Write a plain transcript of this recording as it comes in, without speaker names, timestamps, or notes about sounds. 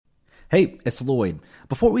Hey, it's Lloyd.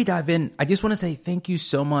 Before we dive in, I just want to say thank you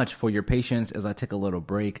so much for your patience as I take a little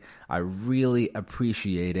break. I really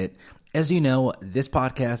appreciate it. As you know, this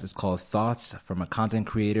podcast is called Thoughts from a Content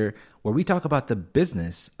Creator, where we talk about the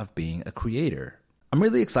business of being a creator. I'm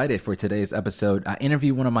really excited for today's episode. I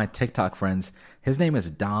interview one of my TikTok friends. His name is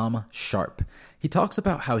Dom Sharp. He talks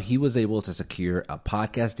about how he was able to secure a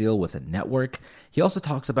podcast deal with a network. He also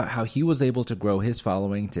talks about how he was able to grow his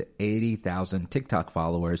following to 80,000 TikTok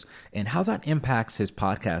followers and how that impacts his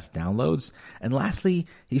podcast downloads. And lastly,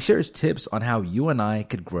 he shares tips on how you and I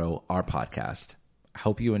could grow our podcast. I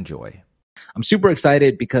hope you enjoy. I'm super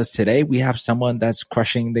excited because today we have someone that's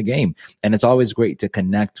crushing the game, and it's always great to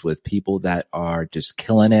connect with people that are just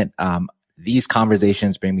killing it. These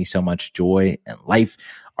conversations bring me so much joy and life.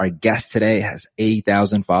 Our guest today has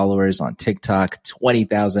 80,000 followers on TikTok,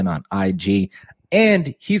 20,000 on IG,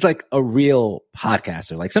 and he's like a real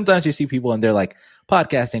podcaster. Like sometimes you see people and they're like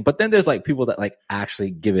podcasting, but then there's like people that like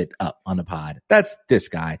actually give it up on the pod. That's this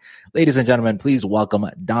guy. Ladies and gentlemen, please welcome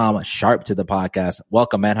Dom Sharp to the podcast.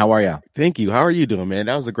 Welcome, man. How are you? Thank you. How are you doing, man?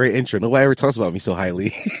 That was a great intro. Nobody ever talks about me so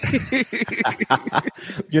highly.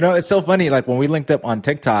 You know, it's so funny. Like when we linked up on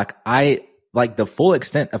TikTok, like the full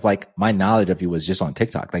extent of like my knowledge of you was just on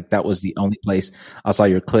TikTok. Like that was the only place I saw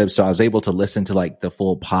your clips. So I was able to listen to like the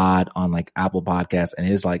full pod on like Apple Podcasts, and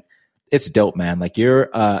it's dope, man. Like you're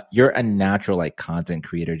a natural like content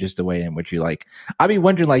creator, just the way in which you like, I'd be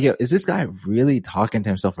wondering like, yo, is this guy really talking to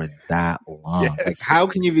himself for that long? Yes. Like how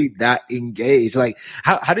can you be that engaged? Like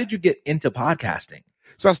how did you get into podcasting?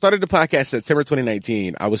 So I started the podcast September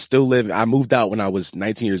 2019. I moved out when I was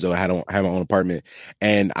 19 years old. I had my own apartment,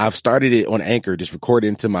 and I've started it on Anchor, just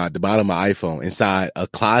recording to the bottom of my iPhone inside a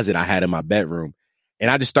closet I had in my bedroom.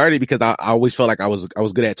 And I just started because I always felt like I was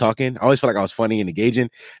good at talking. I always felt like I was funny and engaging.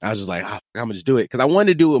 And I was just like, I'm gonna just do it. Cause I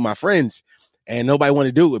wanted to do it with my friends and nobody wanted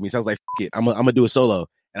to do it with me. So I was like, it, I'm gonna do it solo.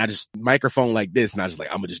 And I just microphone like this. And I was just like,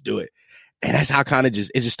 I'm gonna just do it. And that's how it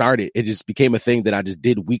just started. It just became a thing that I just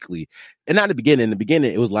did weekly. And not the beginning. In the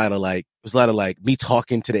beginning, it was a lot of like me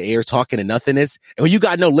talking to the air, talking to nothingness. And when you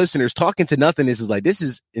got no listeners, talking to nothingness is like, this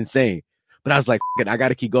is insane. But I was like, I got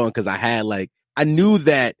to keep going. Cause I knew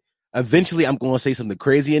that eventually I'm going to say something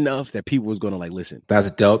crazy enough that people was going to like listen. That's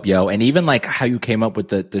dope, yo. And even like how you came up with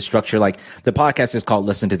the structure, like the podcast is called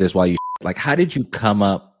Listen to This While You like, how did you come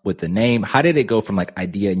up with the name? How did it go from like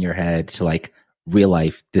idea in your head to like real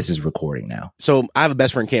life, this is recording now? So I have a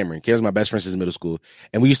best friend, Cameron. Cameron's my best friend since middle school.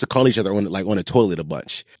 And we used to call each other on the toilet a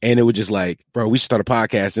bunch. And it was just like, bro, we should start a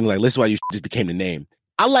podcast. And like, Listen While You just became the name.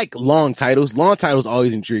 I like long titles. Long titles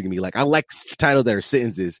always intrigue me. Like I like titles that are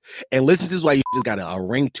sentences, and Listen to This While You just got a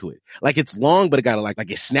ring to it. Like it's long, but it got like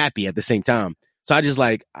it's snappy at the same time. So I just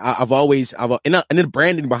like, and then the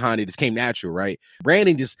branding behind it just came natural, right?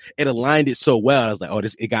 Branding it aligned it so well. I was like, oh,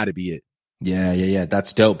 it gotta be it. Yeah.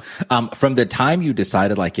 That's dope. From the time you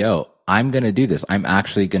decided like, yo, I'm going to do this, I'm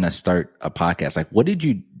actually going to start a podcast. Like, what did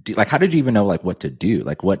you do? Like, how did you even know like what to do?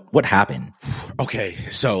 Like what happened? Okay.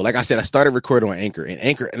 So like I said, I started recording on Anchor,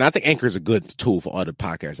 and I think Anchor is a good tool for all the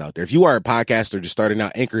podcasts out there. If you are a podcaster just starting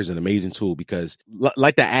out, Anchor is an amazing tool because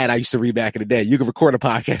like the ad I used to read back in the day, you can record a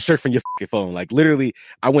podcast straight from your phone. Like literally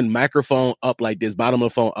I went microphone up like this, bottom of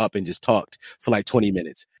the phone up, and just talked for like 20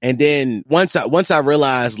 minutes. And then once I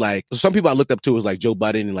realized like some people I looked up to was like Joe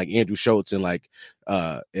Budden and like Andrew Schultz and like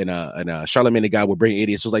Charlamagne the Guy with Brilliant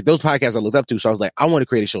Idiots. So it was like those podcasts I looked up to. So I was like, I want to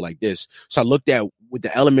create a show like this. So I looked at with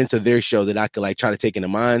the elements of their show that I could like try to take into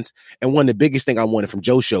minds. And one of the biggest thing I wanted from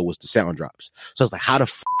Joe's show was the sound drops. So I was like, how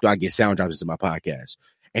the do I get sound drops into my podcast?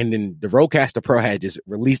 And then the Rodecaster Pro had just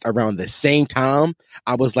released around the same time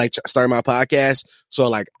I was like starting my podcast. So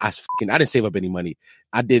like I didn't save up any money.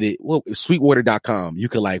 I did it. Well, sweetwater.com. You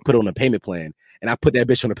could like put it on a payment plan, and I put that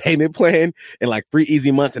bitch on a payment plan in like 3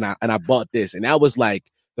 easy months. And I bought this, and that was like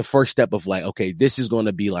the first step of like, okay, this is going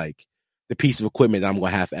to be like the piece of equipment that I'm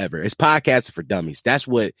going to have forever. It's podcasting for dummies. That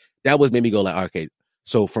was made me go like, okay.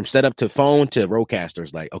 So from setup to phone to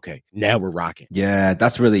Roadcasters, like, okay, now we're rocking. Yeah,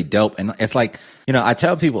 that's really dope. And it's like, you know, I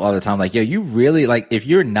tell people all the time, like, yo, you really like, if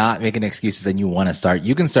you're not making excuses and you want to start,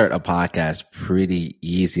 you can start a podcast pretty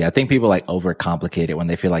easy. I think people like overcomplicate it when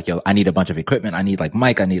they feel like, yo, I need a bunch of equipment. I need like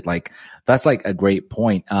mic. I need like, that's like a great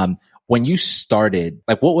point. When you started,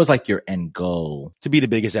 like, what was like your end goal? To be the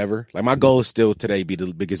biggest ever. Like my goal is still today be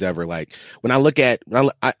the biggest ever. Like when I look at,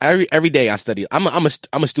 every day I study, I'm a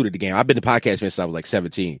student of the game. I've been to podcast since I was like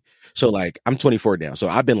 17. So like I'm 24 now. So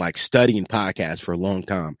I've been like studying podcasts for a long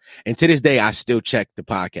time. And to this day, I still check the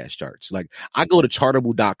podcast charts. Like I go to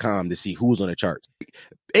chartable.com to see who's on the charts.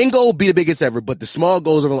 End goal be the biggest ever, but the small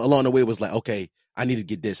goals along the way was like, okay, I need to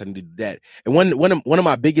get this, I need to do that. And one of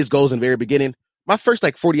my biggest goals in the very beginning my first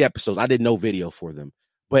like 40 episodes, I did no video for them,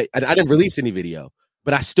 but I didn't release any video,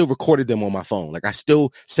 but I still recorded them on my phone. Like I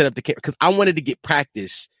still set up the camera because I wanted to get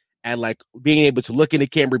practice at like being able to look in the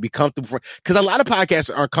camera, be comfortable because a lot of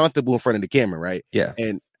podcasts aren't comfortable in front of the camera. Right. Yeah.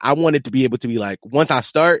 And I wanted to be able to be like, once I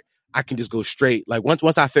start, I can just go straight. Like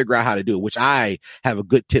once I figure out how to do it, which I have a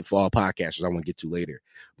good tip for all podcasters I want to get to later.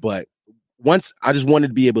 But once I just wanted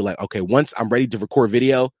to be able to like, okay, once I'm ready to record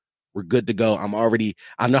video, we're good to go.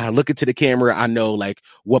 I know how to look into the camera. I know like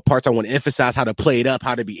what parts I want to emphasize, how to play it up,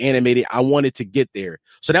 how to be animated. I wanted to get there.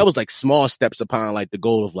 So that was like small steps upon like the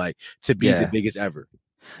goal of like to be the biggest ever.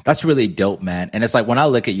 That's really dope, man. And it's like, when I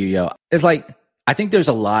look at you, yo, it's like, I think there's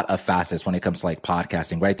a lot of facets when it comes to like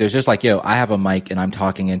podcasting, right? There's just like, yo, I have a mic and I'm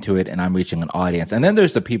talking into it and I'm reaching an audience. And then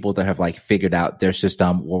there's the people that have like figured out their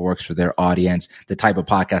system, what works for their audience, the type of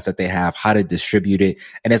podcast that they have, how to distribute it.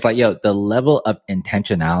 And it's like, yo, the level of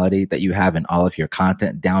intentionality that you have in all of your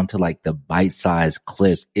content down to like the bite-sized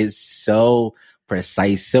clips is so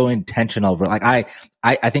precise, so intentional. Like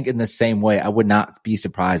I think in the same way, I would not be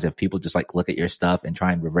surprised if people just like look at your stuff and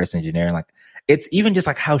try and reverse engineer. And like, it's even just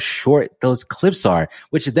like how short those clips are,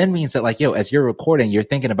 which then means that like, yo, as you're recording, you're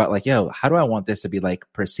thinking about like, yo, how do I want this to be like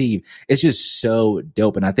perceived? It's just so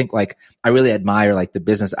dope. And I think like, I really admire like the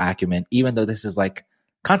business acumen, even though this is like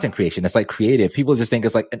content creation. It's like creative. People just think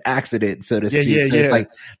it's like an accident, so to speak. So it's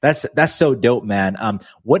like, that's so dope, man.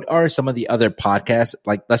 What are some of the other podcasts?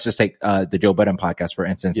 Like, let's just take the Joe Budden podcast, for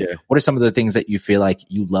instance. Yeah. What are some of the things that you feel like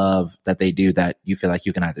you love that they do that you feel like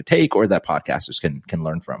you can either take or that podcasters can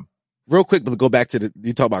learn from? Real quick, but go back to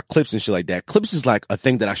you talk about clips and shit like that. Clips is like a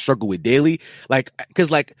thing that I struggle with daily. Like,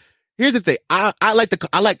 cause like, here's the thing. I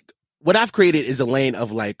like what I've created is a lane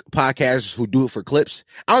of like podcasters who do it for clips.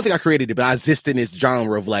 I don't think I created it, but I exist in this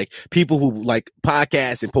genre of like people who like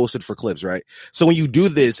podcasts and post it for clips, right? So when you do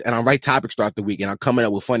this and I write topics throughout the week and I'm coming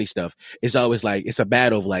up with funny stuff, it's always like, it's a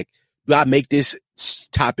battle of like, do I make this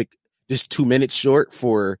topic just 2 minutes short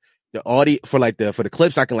for the audio for the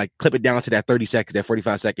clips? I can like clip it down to that 30 seconds, that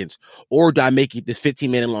 45 seconds, or do I make it the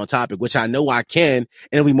 15-minute long topic, which I know I can, and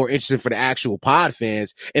it'll be more interesting for the actual pod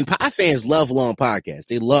fans. And pod fans love long podcasts.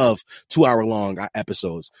 They love 2-hour long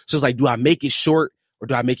episodes. So it's like, do I make it short or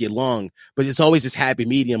do I make it long? But it's always this happy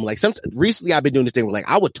medium. Like recently I've been doing this thing where like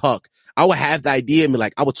I would have the idea and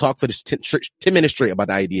like I would talk for this 10 minutes straight about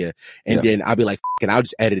the idea. And then I'll be like, and I'll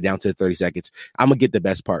just edit it down to 30 seconds. I'm going to get the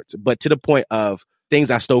best parts. But to the point of things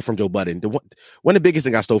I stole from Joe Budden. One of the biggest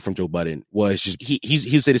things I stole from Joe Budden was just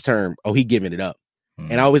he said this term, oh, he giving it up.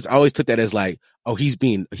 And I always took that as like, oh, he's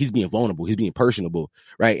being vulnerable, he's being personable,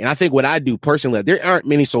 right? And I think what I do personally, there aren't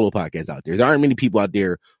many solo podcasts out there. There aren't many people out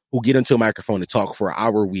there who get into a microphone and talk for an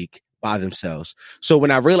hour a week by themselves. So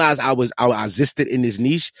when I realized I existed in this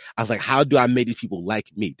niche, I was like, how do I make these people like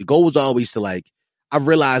me? The goal was always to like, I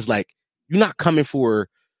realized like, you're not coming for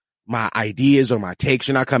my ideas or my takes.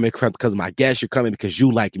 You're not coming because of my guests. You're coming because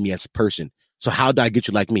you like me as a person. So how do I get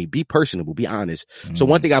you like me? Be personable, be honest. Mm-hmm. So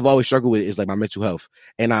one thing I've always struggled with is like my mental health.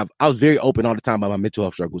 And I was very open all the time about my mental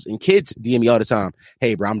health struggles. And kids DM me all the time,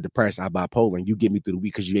 hey bro, I'm depressed, I'm bipolar, and you get me through the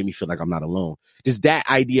week because you made me feel like I'm not alone. Just that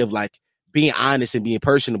idea of like being honest and being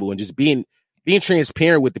personable and just being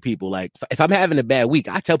transparent with the people. Like if I'm having a bad week,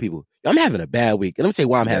 I tell people I'm having a bad week. And let me tell you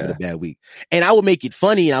why I'm having a bad week. And I will make it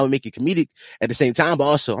funny and I will make it comedic at the same time. But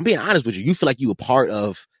also I'm being honest with you. You feel like you a part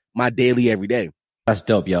of my daily every day. That's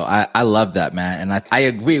dope, yo. I love that, man. And I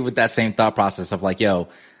agree with that same thought process of like, yo,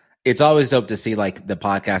 it's always dope to see like the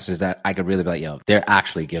podcasters that I could really be like, yo, they're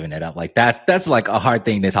actually giving it up. Like that's like a hard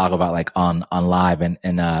thing to talk about like on live. And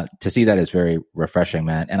to see that is very refreshing,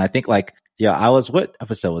 man. And I think like, yeah, what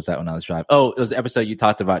episode was that when I was driving? Oh, it was the episode you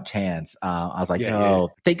talked about Chance. I was like,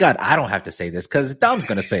 thank God I don't have to say this because Dom's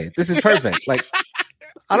going to say it. This is perfect. Like,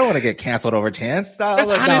 I don't want to get canceled over Chance. That's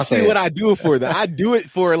honestly what I do it for. I do it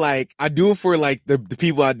for the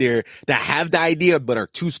people out there that have the idea but are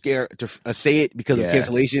too scared to say it because of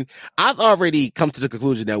cancellation. I've already come to the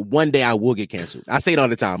conclusion that one day I will get canceled. I say it all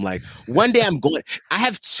the time. Like one day I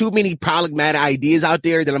have too many problematic ideas out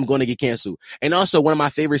there that I'm going to get canceled. And also one of my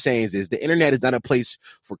favorite sayings is the internet is not a place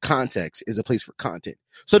for context, it's a place for content.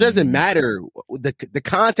 So it doesn't matter the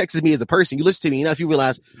context of me as a person. You listen to me enough, you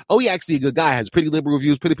realize, oh, he actually a good guy, has pretty liberal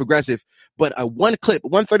reviews, pretty progressive. But one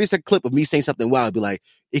 30-second clip of me saying something wild, be like,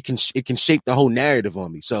 it can shape the whole narrative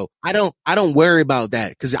on me. So I don't worry about that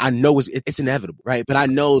because I know it's inevitable, right? But I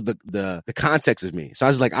know the context of me. So I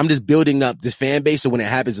was like, I'm just building up this fan base. So when it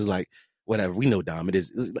happens, it's like, whatever. We know, Dom. It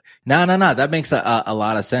is. No. That makes a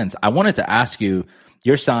lot of sense. I wanted to ask you,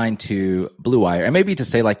 you're signed to Blue Wire, and maybe to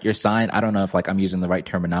say like you're signed, I don't know if like I'm using the right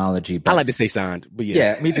terminology, but I like to say signed, but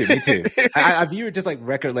yeah, me too. I view it just like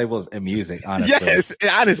record labels and music, honestly. Yes,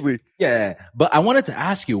 honestly. Yeah, but I wanted to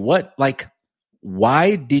ask you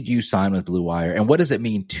why did you sign with Blue Wire, and what does it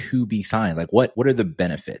mean to be signed? Like, what are the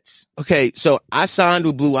benefits? Okay, so I signed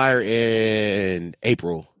with Blue Wire in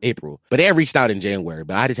April, but they had reached out in January.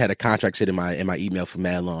 But I just had a contract sit in my email for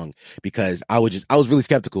mad long because I was really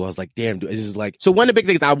skeptical. I was like, damn, this is like. So one of the big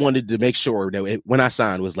things I wanted to make sure that when I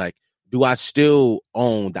signed was like, do I still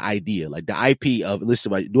own the idea? Like the IP of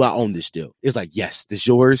listen, do I own this still? It's like, yes, this is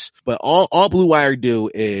yours. But all Blue Wire do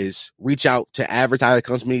is reach out to advertiser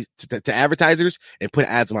companies, to advertisers and put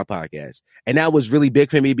ads on my podcast. And that was really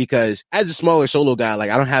big for me because as a smaller solo guy, like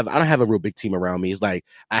I don't have a real big team around me. It's like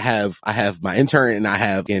I have my intern and I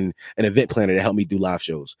have an event planner to help me do live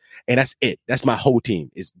shows. And that's it. That's my whole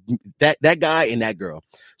team. Is that guy and that girl.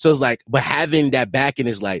 So it's like, but having that backing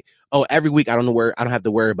is like, oh, every week I don't have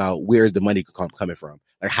to worry about where's the money coming from.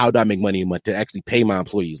 Like, how do I make money to actually pay my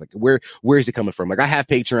employees? Like, where is it coming from? Like, I have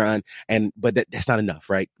Patreon, but that's not enough,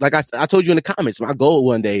 right? Like I told you in the comments, my goal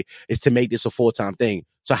one day is to make this a full-time thing.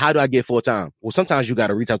 So how do I get full-time? Well, sometimes you got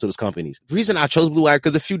to reach out to those companies. The reason I chose Blue Wire,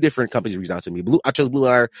 because a few different companies reached out to me. I chose Blue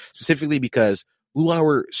Wire specifically because Blue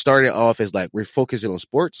Wire started off as like, we're focusing on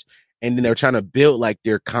sports. And then they're trying to build like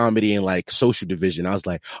their comedy and like social division. I was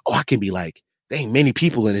like, oh, I can be like, there ain't many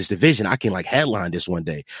people in this division. I can like headline this one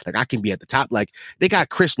day. Like I can be at the top. Like they got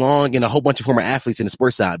Chris Long and a whole bunch of former athletes in the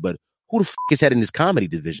sports side, but who the is heading this comedy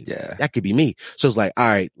division? Yeah. That could be me. So it's like, all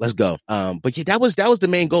right, let's go. But yeah, that was the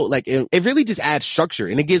main goal. Like it really just adds structure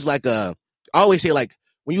and it gives like I always say like,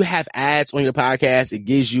 when you have ads on your podcast, it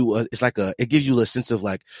gives you a sense of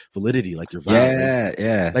like validity, like your vibe.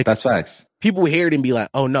 Yeah. Like that's facts. People hear it and be like,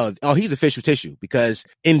 oh no, he's official tissue because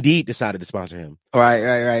Indeed decided to sponsor him. Right. You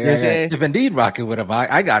know what I'm saying? If Indeed rocking with him,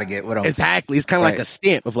 I gotta get with him. Exactly. It's kind of like a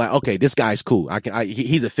stamp of like, okay, this guy's cool.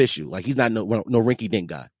 He's official. Like he's not no rinky dink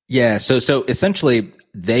guy. Yeah. So essentially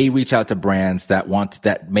they reach out to brands that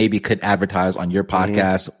maybe could advertise on your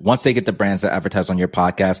podcast. Mm-hmm. Once they get the brands that advertise on your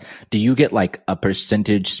podcast, do you get like a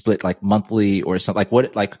percentage split, like monthly or something?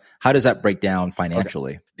 Like how does that break down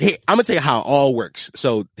financially? Okay. Hey, I'm gonna tell you how it all works.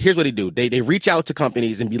 So here's what they do. They reach out to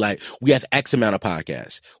companies and be like, we have X amount of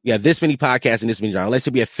podcasts. We have this many podcasts and this many genres. Let's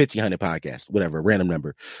say we have 1,500 podcasts, whatever, random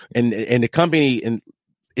number. And the company and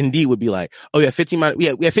Indeed would be like, oh, we have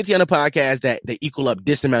 1,500 podcasts that equal up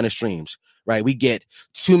this amount of streams, right? We get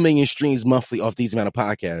 2 million streams monthly off these amount of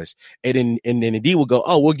podcasts. And then Indeed will go,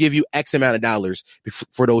 oh, we'll give you X amount of dollars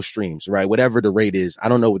for those streams, right? Whatever the rate is. I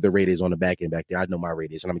don't know what the rate is on the back end back there. I know my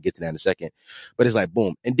rate is, and I'm gonna get to that in a second. But it's like,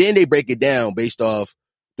 boom. And then they break it down based off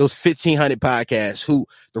those 1,500 podcasts,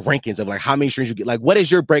 the rankings of like how many streams you get. Like, what is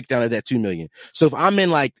your breakdown of that 2 million? So if I'm in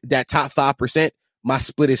like that top 5%, my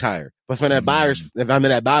split is higher. But for that buyers, if I'm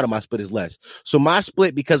in that bottom, my split is less. So my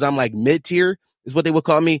split, because I'm like mid-tier, is what they would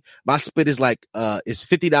call me. My split is like, is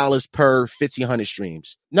 $50 per 1,500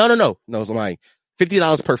 streams. No, it's like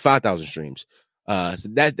 $50 per 5,000 streams. So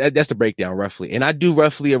that's the breakdown roughly. And I do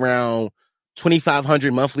roughly around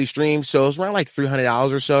 2,500 monthly streams. So it's around like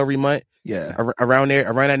 $300 or so every month. Yeah. Around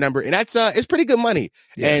that number. And that's, it's pretty good money.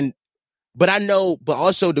 Yeah. But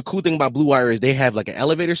also the cool thing about Blue Wire is they have like an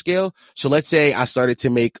elevator scale. So let's say I started to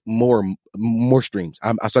make more streams.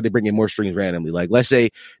 I started bringing more streams randomly. Like, let's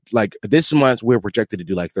say like this month we're projected to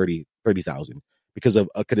do like 30,000 because of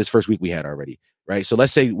this first week we had already. Right. So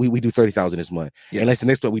let's say we do 30,000 this month. Yeah. And let's the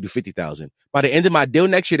next month we do 50,000. By the end of my deal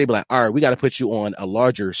next year, they be like, all right, we got to put you on a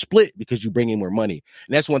larger split because you bring in more money.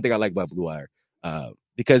 And that's one thing I like about Blue Wire.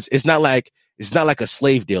 Because it's not like a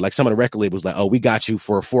slave deal. Like some of the record labels like, oh, we got you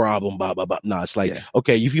for a 4 album, blah, blah, blah. No, it's like,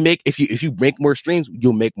 okay, if you make more streams,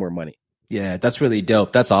 you'll make more money. Yeah, that's really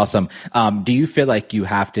dope. That's awesome. Do you feel like you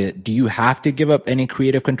have to give up any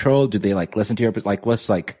creative control? Do they like listen to your, like, what's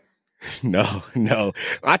like? No.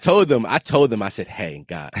 I told them, I said, hey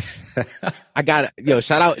guys, I got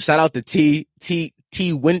shout out to T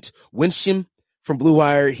Winsham from Blue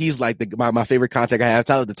Wire. He's like my favorite contact I have.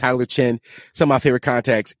 Shout out to Tyler Chin, some of my favorite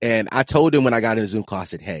contacts. And I told him when I got in the Zoom call, I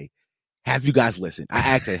said, hey, have you guys listened? I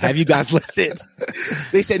asked them, have you guys listened?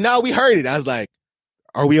 They said, no, we heard it. I was like,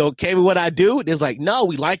 are we okay with what I do? They was like, no,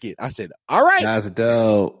 we like it. I said, all right. That's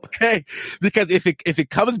dope. Okay. Because if it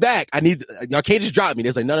comes back, y'all can't just drop me.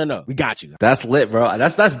 They're like, no, we got you. That's lit, bro.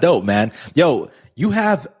 That's dope, man. Yo, you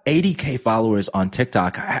have 80K followers on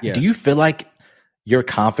TikTok. Yeah. Do you feel like your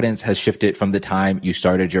confidence has shifted from the time you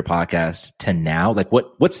started your podcast to now? Like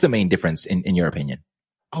what's the main difference in your opinion?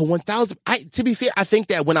 Oh, 1,000. To be fair, I think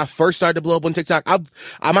that when I first started to blow up on TikTok,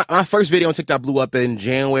 my first video on TikTok blew up in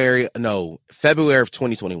February of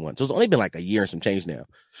 2021. So it's only been like a year and some change now.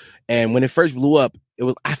 And when it first blew up,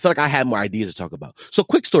 I felt like I had more ideas to talk about. So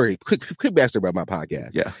quick backstory about my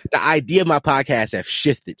podcast. Yeah. The idea of my podcast have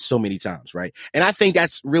shifted so many times, right? And I think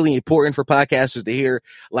that's really important for podcasters to hear.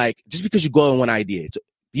 Like, just because you go on one idea,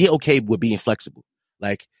 be okay with being flexible.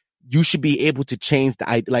 Like, you should be able to change the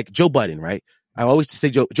idea. Like Joe Budden, right? I always say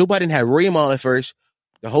Joe Budden had Rory Mal at first.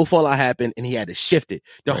 The whole fallout happened and he had to shift it.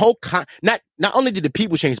 The whole not only did the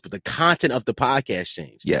people change, but the content of the podcast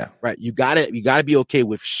changed. Yeah. Right. You gotta be okay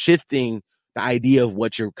with shifting the idea of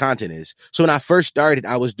what your content is. So when I first started,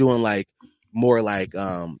 I was doing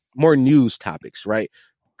more news topics, right?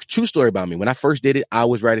 True story about me. When I first did it, I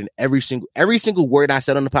was writing every single word I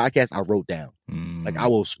said on the podcast, I wrote down. Like I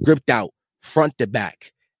will script out front to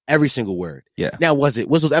back. Every single word. Yeah. Now, was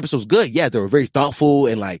those episodes good? Yeah, they were very thoughtful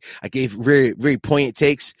and like I gave very, very poignant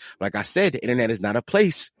takes. Like I said, the internet is not a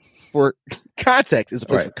place for context. It's a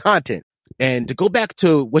place for content. And to go back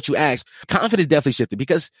to what you asked, confidence definitely shifted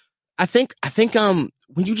because I think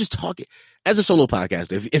when you just talk as a solo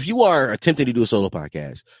podcaster, if you are attempting to do a solo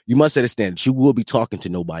podcast, you must understand that you will be talking to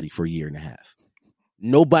nobody for a year and a half.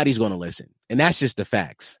 Nobody's going to listen. And that's just the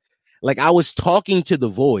facts. Like I was talking to the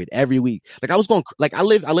void every week. Like I was going, like I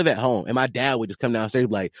live at home and my dad would just come downstairs and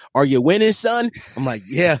be like, "Are you winning, son?" I'm like,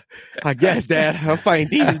 "Yeah, I guess, Dad. I'm fighting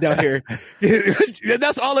demons down here."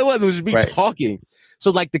 That's all it was. It was just me talking. So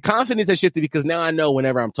like the confidence has shifted because now I know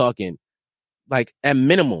whenever I'm talking, like at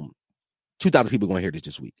minimum, 2,000 people are going to hear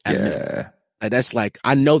this week. At minimum. Like, that's like,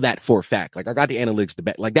 I know that for a fact. Like I got the analytics to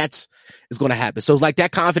bet. Like it's going to happen. So it's like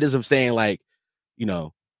that confidence of saying like, you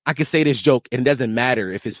know, I can say this joke and it doesn't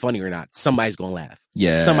matter if it's funny or not. Somebody's going to laugh.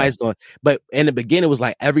 Yeah. Somebody's going, but in the beginning it was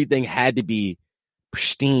like everything had to be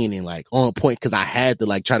pristine and like on point because I had to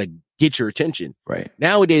like try to get your attention. Right.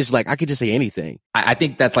 Nowadays, like I could just say anything. I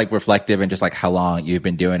think that's like reflective and just like how long you've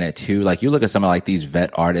been doing it too. Like you look at some of like these vet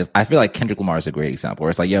artists. I feel like Kendrick Lamar is a great example where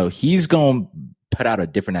it's like, yo, he's going to put out a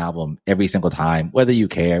different album every single time, whether you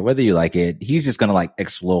care, whether you like it. He's just going to like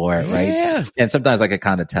explore, right? And sometimes I can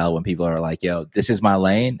kind of tell when people are like, yo, this is my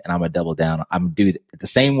lane and I'm going to double down. I'm doing it the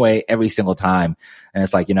same way every single time. And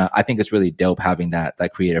it's like, you know, I think it's really dope having that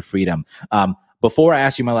creative freedom. Before I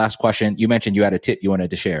ask you my last question, you mentioned you had a tip you wanted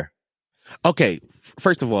to share. Okay.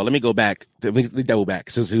 First of all, let me go back. Let me double back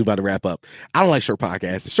since we're about to wrap up. I don't like short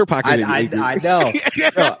podcasts. Short podcasts. I know.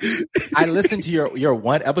 Bro, I listened to your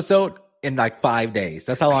one episode in like 5 days.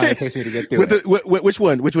 That's how long it takes me to get through it. Which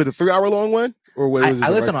one? Which was the 3 hour long one? Or what was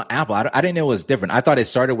I listened on Apple. I didn't know it was different. I thought it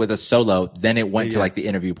started with a solo, then it went to like the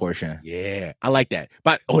interview portion. Yeah, I like that.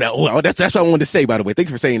 But that's what I wanted to say. By the way, thank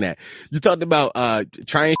you for saying that. You talked about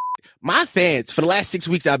trying. My fans for the last 6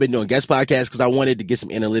 weeks, I've been doing guest podcasts because I wanted to get some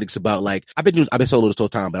analytics about like I've been solo this whole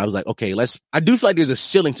time, but I was like, okay, I do feel like there's a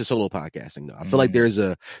ceiling to solo podcasting though. I feel like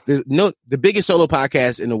the biggest solo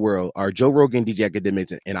podcasts in the world are Joe Rogan, DJ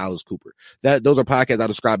Academics, and Alice Cooper. Those are podcasts I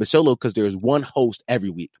describe as solo because there's one host every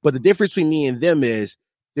week. But the difference between me and them is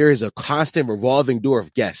there is a constant revolving door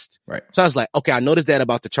of guests. Right. So I was like, okay, I noticed that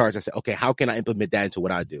about the charts. I said, okay, how can I implement that into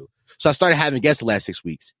what I do? So I started having guests the last 6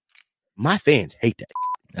 weeks. My fans hate that.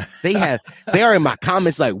 They are in my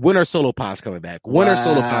comments like, when are solo pods coming back? When are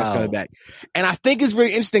solo pods coming back? And I think it's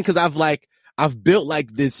very interesting because I've built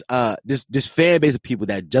like this fan base of people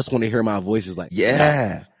that just want to hear my voices. Like,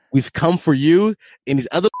 no, we've come for you, and these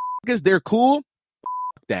other they're cool.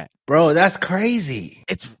 That, bro, that's crazy.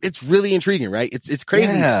 It's really intriguing, right? It's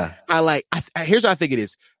crazy. Yeah. Here's what I think it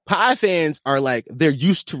is. Pod fans are like, they're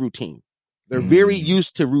used to routine. They're very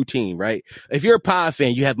used to routine, right? If you're a pod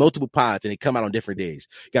fan, you have multiple pods and they come out on different days.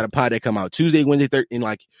 You got a pod that come out Tuesday, Wednesday, Thursday, and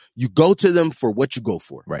like you go to them for what you go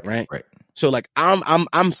for. Right. So like I'm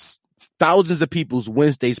thousands of people's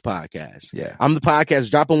Wednesdays podcast. Yeah. I'm the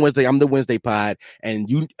podcast drop on Wednesday. I'm the Wednesday pod.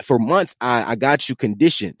 And for months, I got you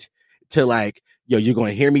conditioned to like, yo, you're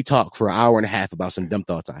going to hear me talk for an hour and a half about some dumb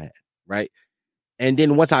thoughts I had. Right. And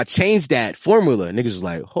then once I changed that formula, niggas was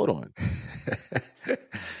like, hold on.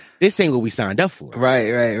 This ain't what we signed up for. Right.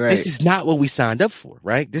 This is not what we signed up for,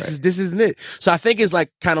 right? This isn't it. So I think it's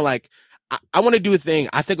like, kind of like, I want to do a thing.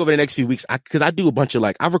 I think over the next few weeks, cause I do a bunch of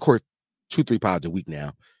like, I record 2-3 pods a week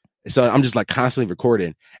now. So I'm just like constantly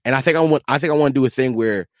recording. And I think I want to do a thing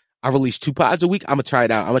where I release 2 pods a week. I'm going to try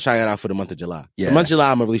it out. I'm going to try it out for the month of July. Yeah. The month of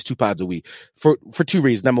July, I'm going to release 2 pods a week for 2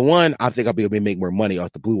 reasons. Number one, I think I'll be able to make more money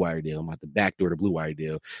off the Blue Wire deal. I'm about to backdoor the Blue Wire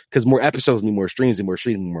deal because more episodes mean more streams and more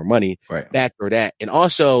streams mean more money. Right. Backdoor that. And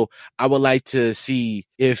also I would like to see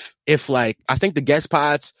if like, I think the guest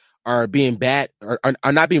pods are being bad or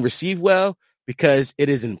are not being received well because it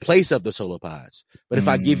is in place of the solo pods. But if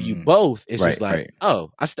I give you both, it's just like,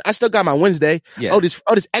 oh, I still got my Wednesday. Yeah. Oh, this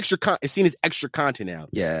extra it's seen as extra content now.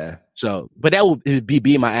 Yeah. So, but that would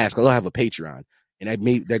be my ask. I'll have a Patreon,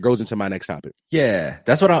 and that goes into my next topic. Yeah,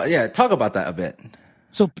 that's what talk about that a bit.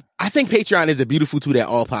 So I think Patreon is a beautiful tool that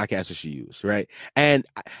all podcasters should use, right? And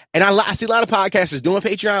I see a lot of podcasters doing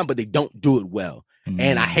Patreon, but they don't do it well.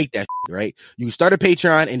 And I hate that, right? You start a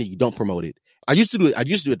Patreon and then you don't promote it. I used to do it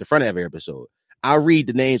at the front of every episode. I read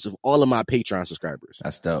the names of all of my Patreon subscribers.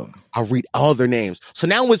 That's dope. I'll read all their names. So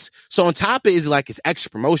now on top of it is like it's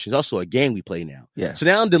extra promotions, also a game we play now. Yeah. So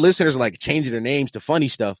now the listeners are like changing their names to funny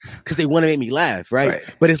stuff because they want to make me laugh, right?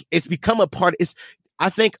 But it's become a part. I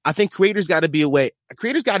think creators got to be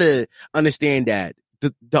creators got to understand that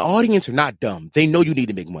the audience are not dumb. They know you need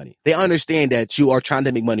to make money. They understand that you are trying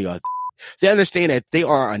to make money off. They understand that they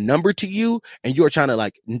are a number to you and you're trying to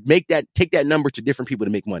like take that number to different people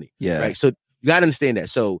to make money. Yeah. Right. So you got to understand that.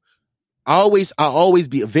 So I'll always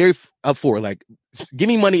be very up for like, give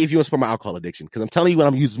me money if you want to support my alcohol addiction. Cause I'm telling you what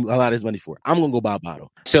I'm using a lot of this money for. I'm going to go buy a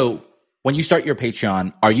bottle. So when you start your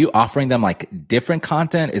Patreon, are you offering them like different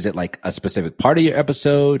content? Is it like a specific part of your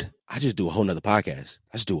episode? I just do a whole nother podcast.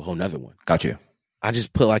 I just do a whole nother one. Got you. I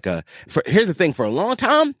just put here's the thing, for a long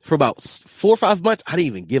time, for about 4 or 5 months, I didn't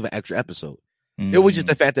even give an extra episode. It was just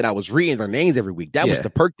the fact that I was reading their names every week. That was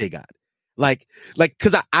the perk they got. Like,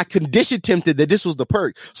 cause I conditioned them that this was the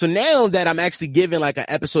perk. So now that I'm actually giving like an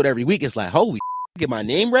episode every week, it's like, holy I get my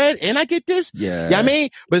name read and I get this. Yeah. You know what I mean?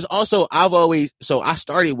 But it's also, I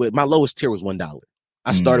started with my lowest tier was $1.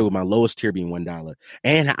 I started with my lowest tier being $1.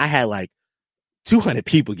 And I had like 200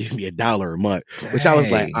 people give me $1 a month, which I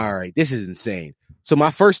was like, all right, this is insane. So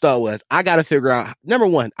my first thought was, I got to figure out, number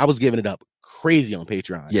one, I was giving it up crazy on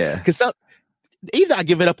Patreon. Yeah. Cause either I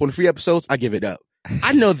give it up on free episodes, I give it up.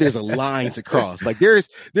 I know there's a line to cross. Like there's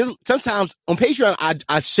sometimes on Patreon,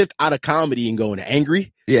 I shift out of comedy and go into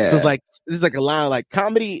angry. Yeah. So it's like, this is like a line, like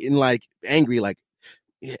comedy and like angry, like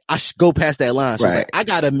I should go past that line. So it's like, I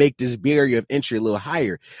got to make this barrier of entry a little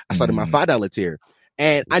higher. I started my $5 tier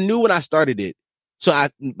and I knew when I started it. So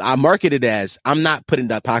I marketed it as I'm not putting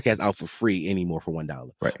that podcast out for free anymore for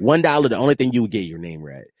 $1. Right. $1, the only thing you would get your name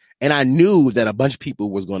read. And I knew that a bunch of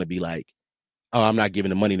people was going to be like, oh, I'm not giving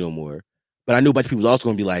the money no more. But I knew a bunch of people was also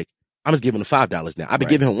going to be like, I'm just giving him $5 now. I've been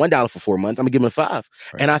giving him $1 for 4 months. I'm gonna give him $5. Right.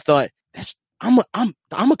 And I thought I'm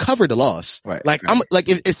gonna cover the loss. Right. Like I'm like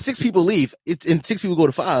if 6 people leave, and 6 people go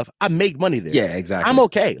to 5, I make money there. Yeah, exactly. I'm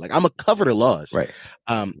okay. Like I'm gonna cover the loss. Right.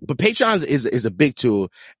 But Patreon is a big tool.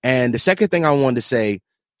 And the second thing I wanted to say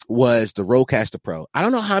was the Rodecaster Pro. I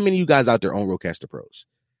don't know how many of you guys out there own Rodecaster Pros.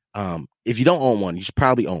 If you don't own one, you should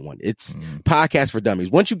probably own one. It's podcast for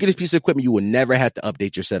dummies. Once you get this piece of equipment, you will never have to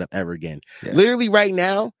update your setup ever again. Yeah. Literally right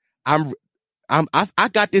now, I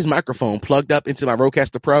got this microphone plugged up into my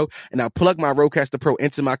Rodecaster Pro, and I plug my Rodecaster Pro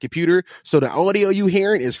into my computer. So the audio you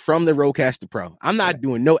hearing is from the Rodecaster Pro. I'm not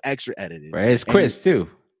doing no extra editing. Right. It's crisp too.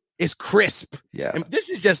 It's crisp. Yeah. And this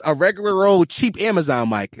is just a regular old cheap Amazon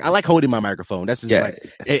mic. I like holding my microphone. That's just like,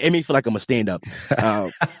 it made me feel like I'm a stand up.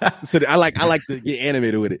 So I like to get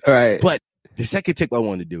animated with it. All right. But the second tip I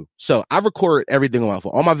wanted to do. So I record everything on my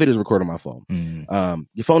phone. All my videos record on my phone.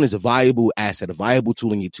 Your phone is a valuable asset, a valuable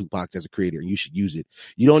tool in your toolbox as a creator, and you should use it.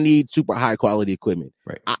 You don't need super high quality equipment.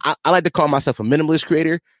 Right. I like to call myself a minimalist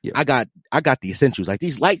creator. Yeah. I got the essentials. Like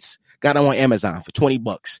these lights, got them on Amazon for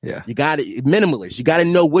 $20. Yeah. You got it minimalist. You got to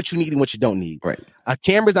know what you need and what you don't need. Right. A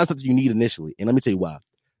camera's not something you need initially. And let me tell you why.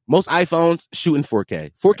 Most iPhones shoot in 4K.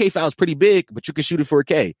 4K file's pretty big, but you can shoot in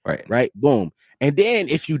 4K. Right. Right. Boom. And then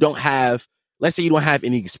if you don't have, let's say you don't have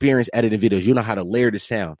any experience editing videos, you don't know how to layer the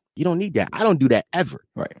sound. You don't need that. I don't do that ever.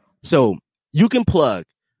 Right. So you can plug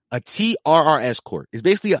a TRRS cord. It's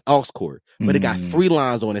basically an aux cord, but it got 3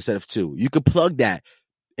 lines on it instead of 2. You could plug that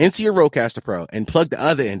into your Rodecaster Pro and plug the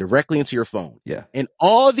other end directly into your phone. Yeah. And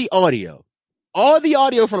all the audio from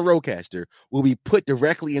the Rodecaster will be put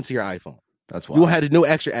directly into your iPhone. That's why you won't have to do no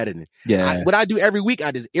extra editing. Yeah. What I do every week,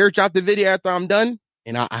 I just airdrop the video after I'm done,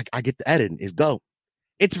 and I get the editing. It's go.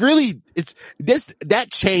 It's really that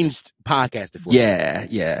changed podcasting for me.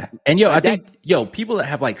 Yeah. And I think people that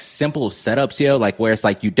have like simple setups, like where it's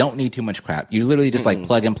like you don't need too much crap. You literally just like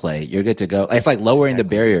plug and play. You're good to go. It's like lowering the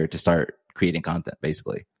barrier to start creating content,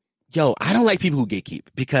 basically. I don't like people who gatekeep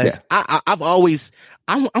because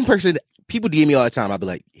I'm a person that people DM me all the time. I'll be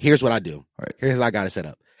like, here's what I do. Right. Here's how I got it set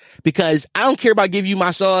up. Because I don't care about giving you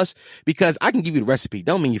my sauce because I can give you the recipe.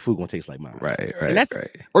 Don't mean your food gonna taste like mine. Right. And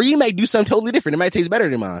or you might do something totally different. It might taste better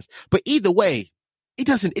than mine. But either way,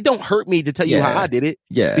 it don't hurt me to tell you how I did it.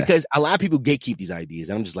 Yeah. Because a lot of people gatekeep these ideas.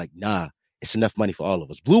 And I'm just like, nah, it's enough money for all of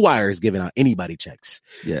us. Blue Wire is giving out anybody checks.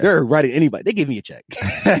 Yeah. They're writing anybody. They give me a check.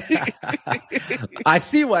 I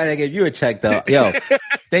see why they gave you a check, though. Yo,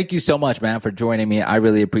 thank you so much, man, for joining me. I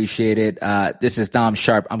really appreciate it. This is Dom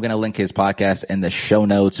Sharp. I'm going to link his podcast in the show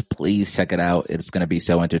notes. Please check it out. It's going to be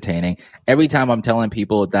so entertaining. Every time I'm telling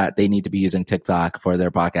people that they need to be using TikTok for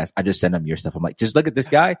their podcast, I just send them your stuff. I'm like, just look at this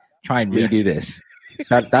guy. Try and redo this.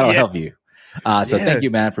 That'll help you. Thank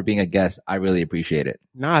you, man, for being a guest. I really appreciate it.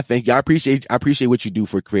 Nah, thank you. I appreciate what you do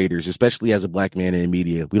for creators, especially as a black man in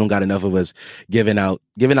media. We don't got enough of us giving out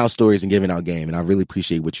stories and giving out game. And I really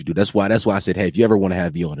appreciate what you do. That's why I said, hey, if you ever want to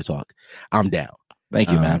have me on to talk, I'm down.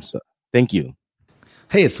 Thank you, man. So thank you.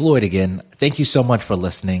 Hey, it's Lloyd again. Thank you so much for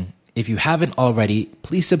listening. If you haven't already,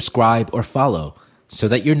 please subscribe or follow so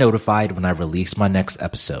that you're notified when I release my next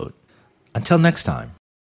episode. Until next time.